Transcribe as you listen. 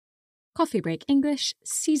Coffee Break English,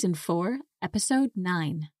 Season 4, Episode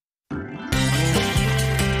 9.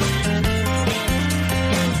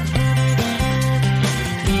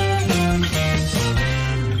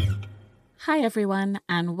 Hi everyone,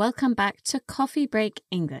 and welcome back to Coffee Break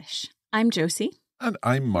English. I'm Josie. And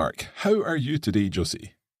I'm Mark. How are you today,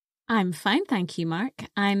 Josie? I'm fine, thank you, Mark.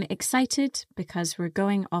 I'm excited because we're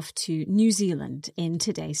going off to New Zealand in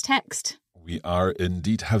today's text. We are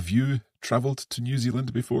indeed. Have you travelled to New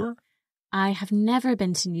Zealand before? I have never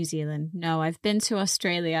been to New Zealand. No, I've been to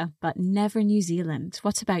Australia, but never New Zealand.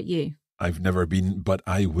 What about you? I've never been, but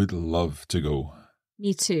I would love to go.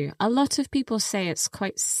 Me too. A lot of people say it's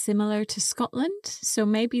quite similar to Scotland, so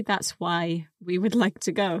maybe that's why we would like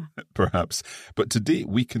to go. Perhaps. But today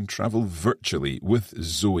we can travel virtually with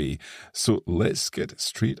Zoe. So let's get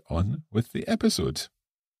straight on with the episode.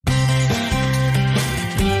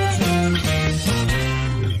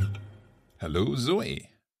 Hello, Zoe.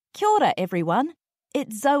 Kia ora, everyone.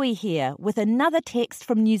 It's Zoe here with another text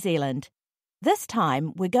from New Zealand. This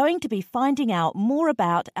time, we're going to be finding out more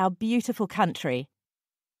about our beautiful country.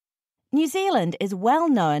 New Zealand is well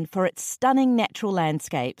known for its stunning natural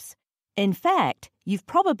landscapes. In fact, you've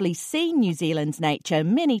probably seen New Zealand's nature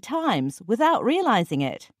many times without realising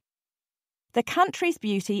it. The country's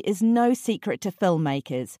beauty is no secret to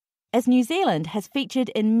filmmakers, as New Zealand has featured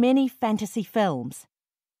in many fantasy films.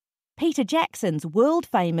 Peter Jackson's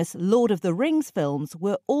world-famous Lord of the Rings films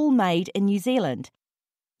were all made in New Zealand,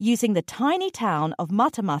 using the tiny town of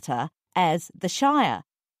Matamata as the Shire,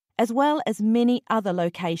 as well as many other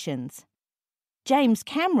locations. James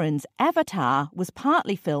Cameron's Avatar was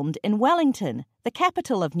partly filmed in Wellington, the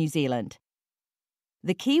capital of New Zealand.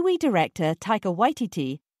 The Kiwi director Taika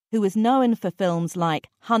Waititi, who is known for films like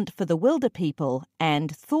Hunt for the Wilder People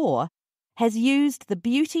and Thor, has used the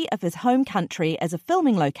beauty of his home country as a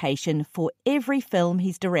filming location for every film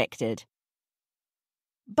he's directed.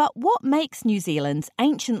 But what makes New Zealand's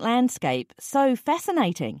ancient landscape so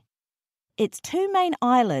fascinating? Its two main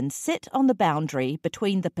islands sit on the boundary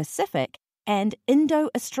between the Pacific and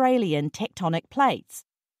Indo-Australian tectonic plates.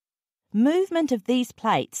 Movement of these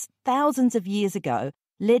plates thousands of years ago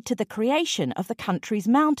led to the creation of the country's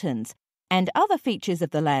mountains and other features of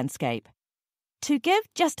the landscape. To give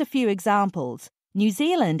just a few examples, New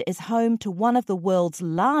Zealand is home to one of the world's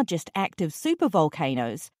largest active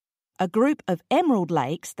supervolcanoes, a group of emerald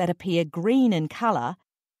lakes that appear green in colour,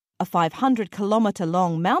 a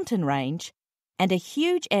 500-kilometre-long mountain range, and a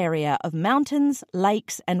huge area of mountains,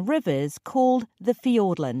 lakes and rivers called the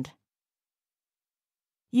Fiordland.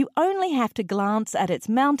 You only have to glance at its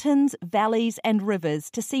mountains, valleys and rivers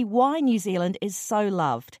to see why New Zealand is so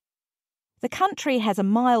loved. The country has a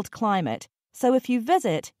mild climate, so if you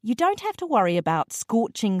visit, you don't have to worry about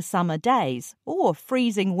scorching summer days or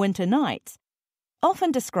freezing winter nights.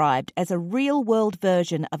 Often described as a real-world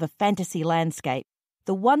version of a fantasy landscape,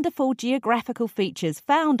 the wonderful geographical features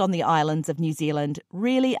found on the islands of New Zealand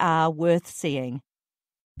really are worth seeing.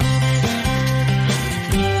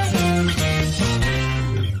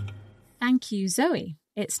 Thank you, Zoe.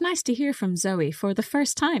 It's nice to hear from Zoe for the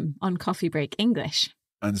first time on Coffee Break English.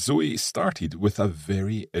 And Zoe started with a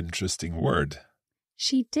very interesting word.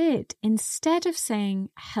 She did. Instead of saying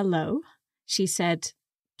hello, she said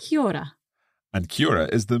kia ora. And kia ora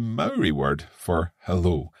is the Maori word for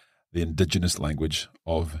hello, the indigenous language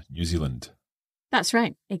of New Zealand. That's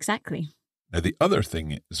right, exactly. Now, the other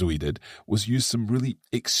thing Zoe did was use some really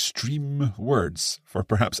extreme words for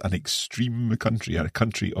perhaps an extreme country, a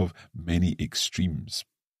country of many extremes.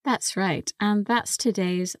 That's right, and that's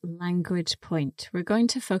today's language point. We're going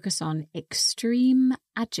to focus on extreme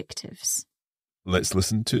adjectives. Let's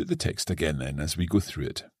listen to the text again then as we go through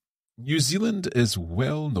it. New Zealand is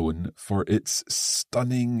well known for its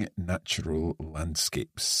stunning natural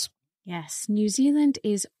landscapes. Yes, New Zealand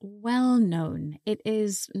is well known. It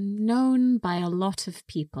is known by a lot of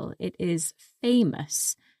people. It is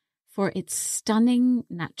famous for its stunning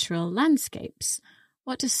natural landscapes.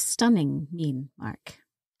 What does stunning mean, Mark?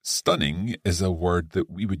 Stunning is a word that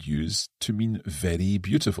we would use to mean very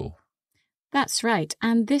beautiful. That's right,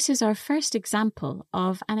 and this is our first example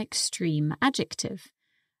of an extreme adjective.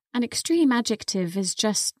 An extreme adjective is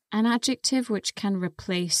just an adjective which can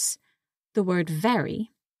replace the word very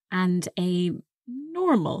and a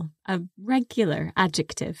regular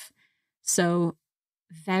adjective. So,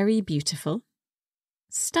 very beautiful,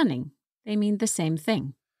 stunning, they mean the same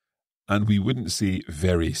thing. And we wouldn't say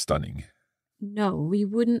very stunning. No, we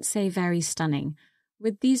wouldn't say very stunning.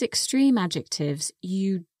 With these extreme adjectives,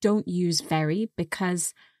 you don't use very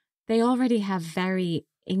because they already have very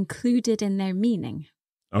included in their meaning.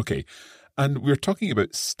 Okay, And we're talking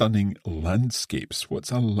about stunning landscapes.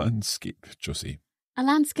 What's a landscape, Josie? A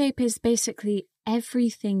landscape is basically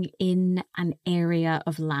everything in an area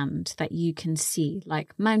of land that you can see,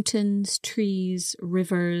 like mountains, trees,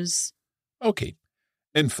 rivers. Okay.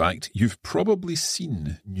 In fact, you've probably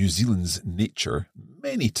seen New Zealand's nature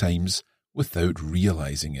many times without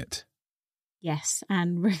realising it. Yes,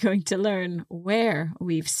 and we're going to learn where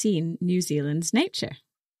we've seen New Zealand's nature.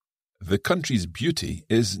 The country's beauty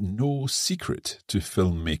is no secret to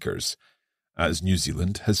filmmakers, as New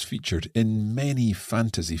Zealand has featured in many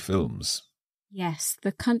fantasy films. Yes,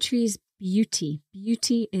 the country's beauty.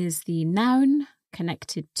 Beauty is the noun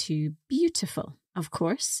connected to beautiful, of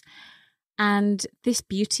course. And this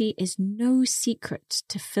beauty is no secret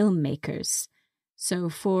to filmmakers. So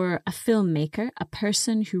for a filmmaker, a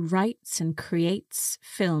person who writes and creates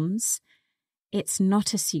films, it's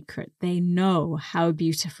not a secret. They know how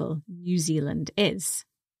beautiful New Zealand is.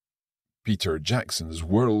 Peter Jackson's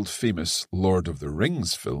world-famous Lord of the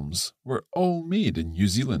Rings films were all made in New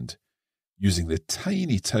Zealand, using the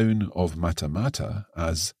tiny town of Matamata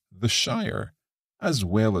as the Shire, as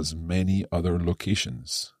well as many other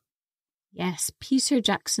locations. Yes, Peter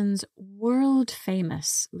Jackson's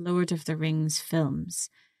world-famous Lord of the Rings films.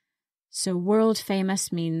 So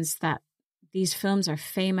world-famous means that these films are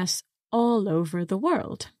famous all over the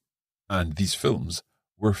world. And these films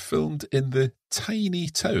were filmed in the tiny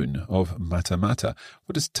town of Matamata.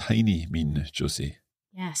 What does tiny mean, Josie?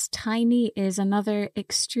 Yes, tiny is another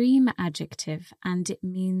extreme adjective, and it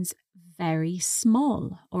means very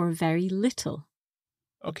small or very little.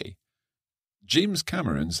 Okay. James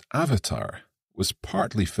Cameron's Avatar was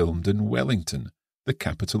partly filmed in Wellington, the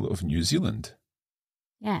capital of New Zealand.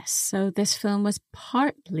 Yes, so this film was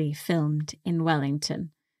partly filmed in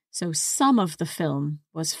Wellington. So some of the film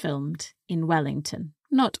was filmed in Wellington,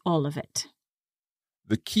 not all of it.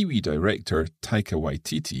 The Kiwi director Taika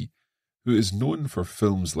Waititi, who is known for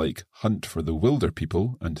films like Hunt for the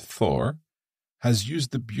Wilderpeople and Thor, has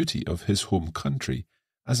used the beauty of his home country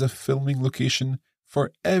as a filming location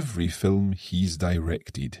for every film he's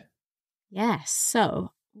directed. Yes,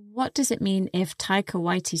 so what does it mean if Taika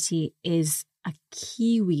Waititi is a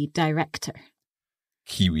Kiwi director?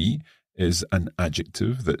 Kiwi is an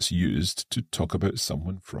adjective that's used to talk about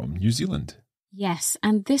someone from New Zealand. Yes,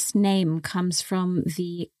 and this name comes from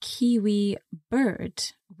the kiwi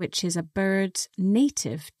bird, which is a bird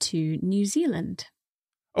native to New Zealand.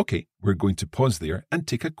 Okay, we're going to pause there and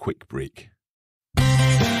take a quick break.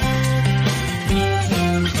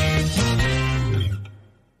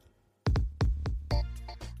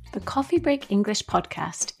 The Coffee Break English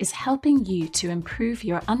podcast is helping you to improve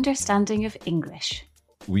your understanding of English.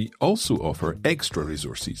 We also offer extra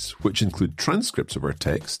resources, which include transcripts of our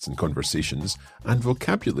texts and conversations and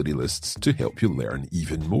vocabulary lists to help you learn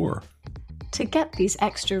even more. To get these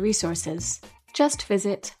extra resources, just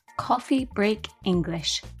visit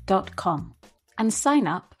coffeebreakenglish.com and sign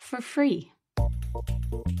up for free.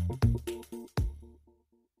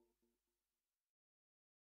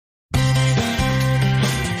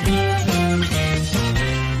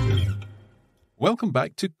 Welcome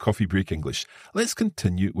back to Coffee Break English. Let's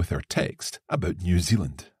continue with our text about New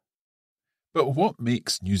Zealand. But what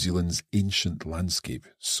makes New Zealand's ancient landscape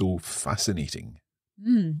so fascinating?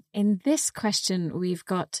 In this question, we've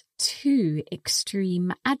got two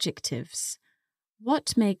extreme adjectives.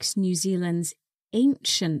 What makes New Zealand's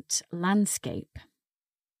ancient landscape?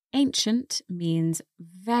 Ancient means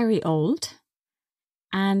very old.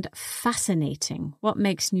 And fascinating. What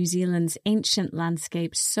makes New Zealand's ancient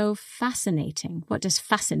landscape so fascinating? What does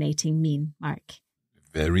fascinating mean, Mark?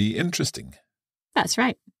 Very interesting. That's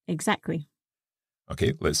right. Exactly.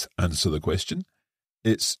 Okay, let's answer the question.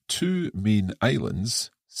 Its two main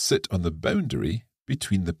islands sit on the boundary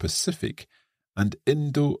between the Pacific and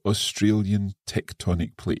Indo-Australian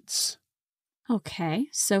tectonic plates. Okay,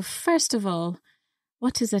 so first of all,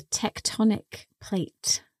 what is a tectonic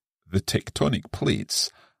plate? The tectonic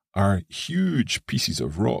plates are huge pieces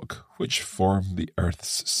of rock which form the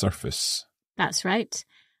Earth's surface. That's right.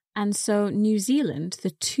 And so New Zealand,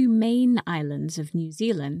 the two main islands of New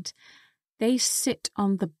Zealand, they sit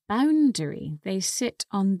on the boundary. They sit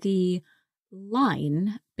on the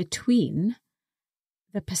line between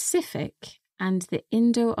the Pacific and the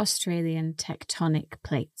Indo-Australian tectonic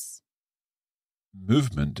plates.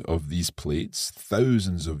 Movement of these plates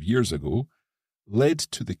thousands of years ago led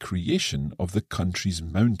to the creation of the country's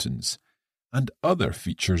mountains and other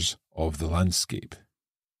features of the landscape.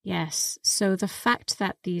 Yes, so the fact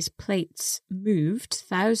that these plates moved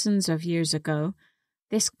thousands of years ago,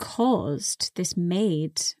 this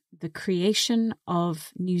made the creation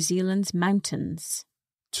of New Zealand's mountains.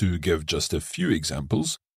 To give just a few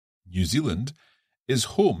examples, New Zealand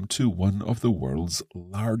is home to one of the world's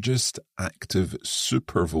largest active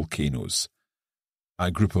supervolcanoes,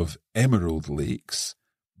 a group of emerald lakes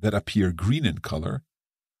that appear green in colour,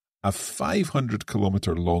 a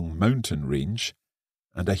 500-kilometre-long mountain range,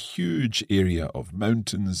 and a huge area of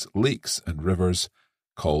mountains, lakes and rivers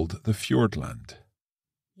called the Fjordland.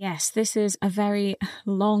 Yes, this is a very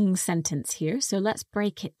long sentence here, so let's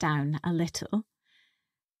break it down a little.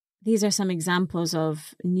 These are some examples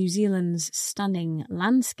of New Zealand's stunning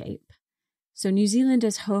landscape. So New Zealand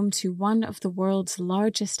is home to one of the world's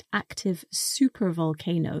largest active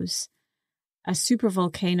supervolcanoes. A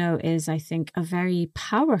supervolcano is, I think, a very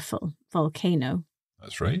powerful volcano.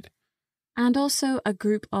 That's right. And also a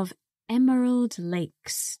group of emerald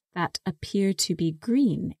lakes that appear to be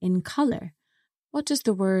green in colour. What does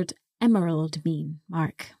the word emerald mean,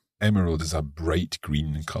 Mark? Emerald is a bright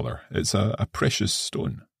green colour. It's a precious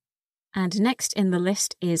stone. And next in the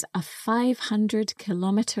list is a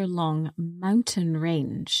 500-kilometre-long mountain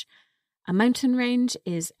range. A mountain range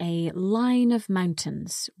is a line of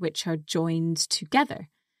mountains which are joined together,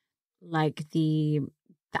 like the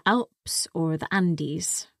Alps or the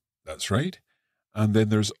Andes. That's right. And then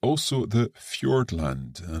there's also the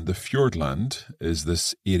Fjordland. And the Fjordland is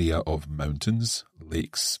this area of mountains,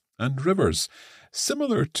 lakes and rivers,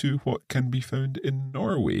 similar to what can be found in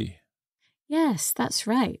Norway. Yes, that's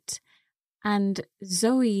right. And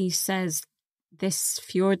Zoe says this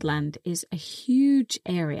Fjordland is a huge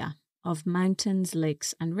area of mountains,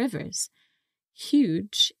 lakes and rivers.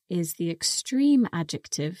 Huge is the extreme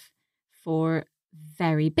adjective for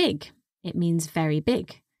very big. It means very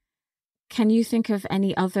big. Can you think of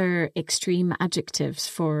any other extreme adjectives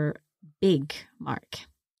for big, Mark?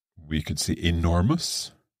 We could say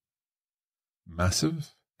enormous,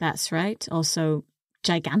 massive. That's right. Also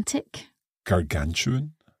gigantic.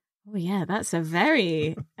 Gargantuan. Oh, yeah, that's a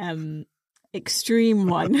very extreme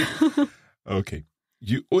one. Okay.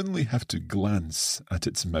 You only have to glance at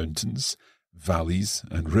its mountains, valleys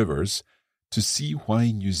and rivers to see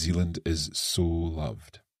why New Zealand is so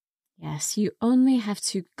loved. Yes, you only have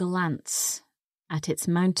to glance at its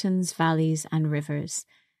mountains, valleys and rivers.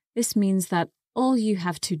 This means that all you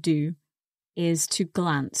have to do is to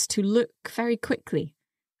glance, to look very quickly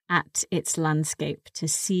at its landscape to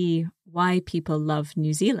see why people love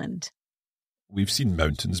New Zealand. We've seen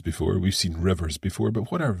mountains before, we've seen rivers before,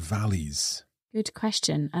 but what are valleys? Good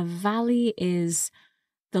question. A valley is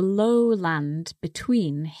the low land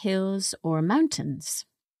between hills or mountains.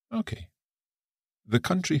 Okay. The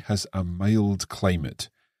country has a mild climate,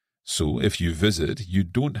 so if you visit, you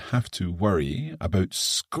don't have to worry about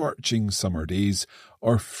scorching summer days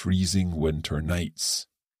or freezing winter nights.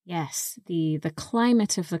 Yes, the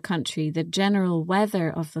climate of the country, the general weather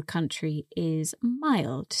of the country is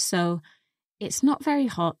mild, so it's not very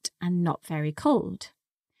hot and not very cold.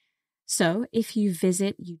 So if you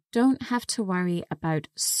visit, you don't have to worry about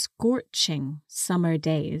scorching summer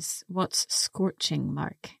days. What's scorching,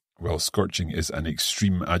 Mark? Well, scorching is an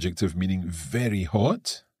extreme adjective meaning very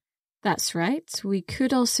hot. That's right. We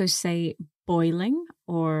could also say boiling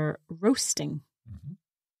or roasting. Mm-hmm.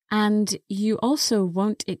 And you also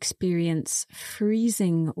won't experience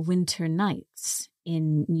freezing winter nights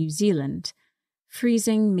in New Zealand.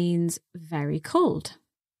 Freezing means very cold.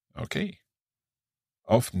 Okay.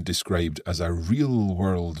 Often described as a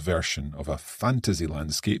real-world version of a fantasy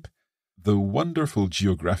landscape, the wonderful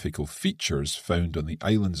geographical features found on the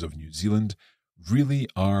islands of New Zealand really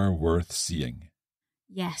are worth seeing.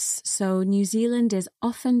 Yes, so New Zealand is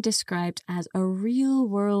often described as a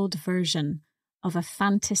real-world version of a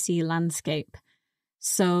fantasy landscape.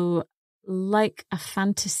 So, like a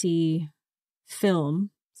fantasy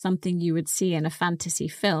film, something you would see in a fantasy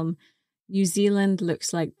film, New Zealand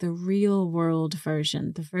looks like the real-world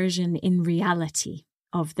version, the version in reality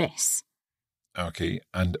of this. Okay,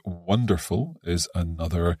 and wonderful is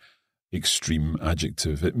another extreme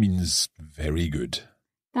adjective. It means very good.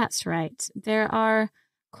 That's right. There are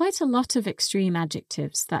quite a lot of extreme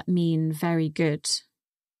adjectives that mean very good.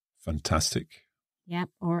 Fantastic. Yep,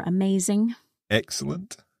 or amazing.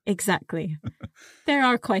 Excellent. Exactly. There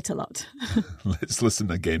are quite a lot. Let's listen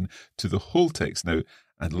again to the whole text now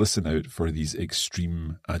and listen out for these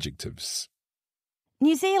extreme adjectives.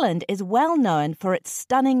 New Zealand is well known for its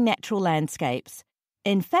stunning natural landscapes.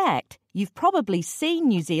 In fact, you've probably seen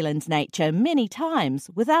New Zealand's nature many times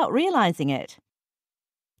without realising it.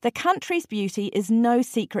 The country's beauty is no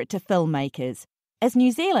secret to filmmakers, as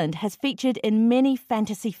New Zealand has featured in many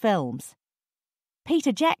fantasy films.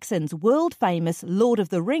 Peter Jackson's world-famous Lord of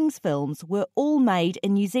the Rings films were all made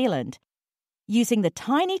in New Zealand, using the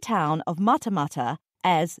tiny town of Matamata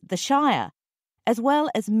as the Shire, as well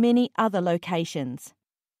as many other locations.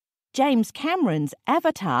 James Cameron's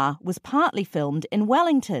Avatar was partly filmed in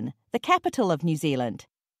Wellington, the capital of New Zealand.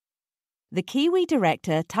 The Kiwi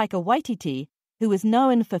director Taika Waititi, who is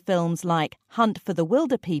known for films like Hunt for the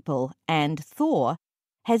Wilder People and Thor,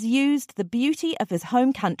 has used the beauty of his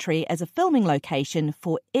home country as a filming location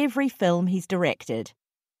for every film he's directed.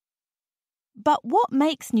 But what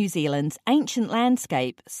makes New Zealand's ancient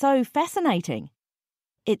landscape so fascinating?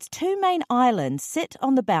 Its two main islands sit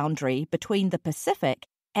on the boundary between the Pacific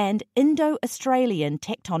and Indo-Australian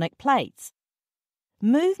tectonic plates.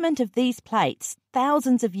 Movement of these plates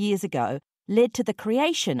thousands of years ago led to the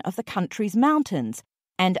creation of the country's mountains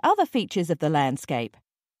and other features of the landscape.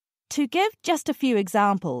 To give just a few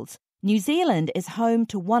examples, New Zealand is home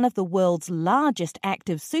to one of the world's largest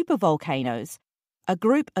active supervolcanoes, a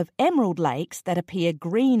group of emerald lakes that appear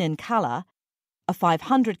green in colour, a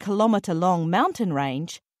 500-kilometre-long mountain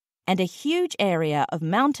range, and a huge area of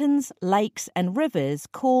mountains, lakes and rivers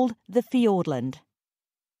called the Fiordland.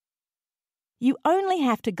 You only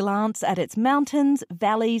have to glance at its mountains,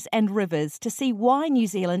 valleys and rivers to see why New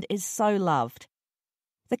Zealand is so loved.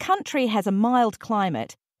 The country has a mild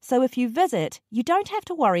climate, so if you visit, you don't have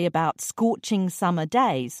to worry about scorching summer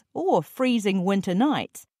days or freezing winter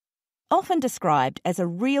nights. Often described as a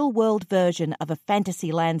real-world version of a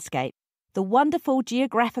fantasy landscape, the wonderful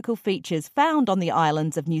geographical features found on the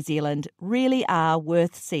islands of New Zealand really are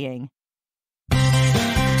worth seeing.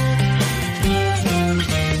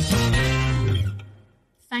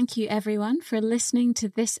 Thank you, everyone, for listening to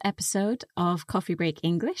this episode of Coffee Break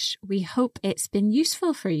English. We hope it's been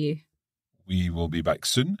useful for you. We will be back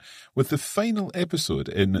soon with the final episode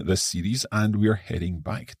in this series, and we're heading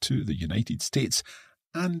back to the United States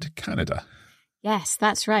and Canada. Yes,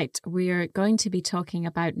 that's right. We're going to be talking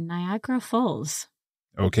about Niagara Falls.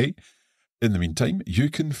 Okay. In the meantime, you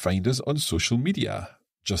can find us on social media.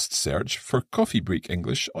 Just search for Coffee Break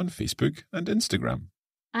English on Facebook and Instagram.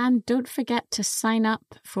 And don't forget to sign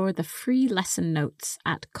up for the free lesson notes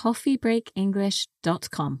at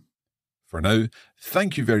coffeebreakenglish.com. For now,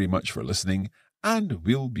 thank you very much for listening, and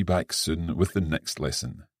we'll be back soon with the next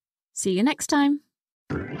lesson. See you next time.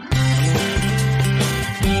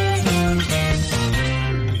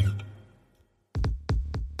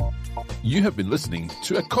 You have been listening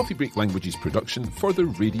to a Coffee Break Languages production for the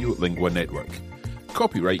Radiolingua Network.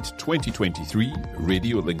 Copyright 2023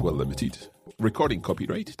 Radiolingua Limited. Recording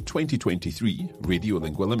copyright 2023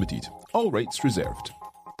 Radiolingua Limited. All rights reserved.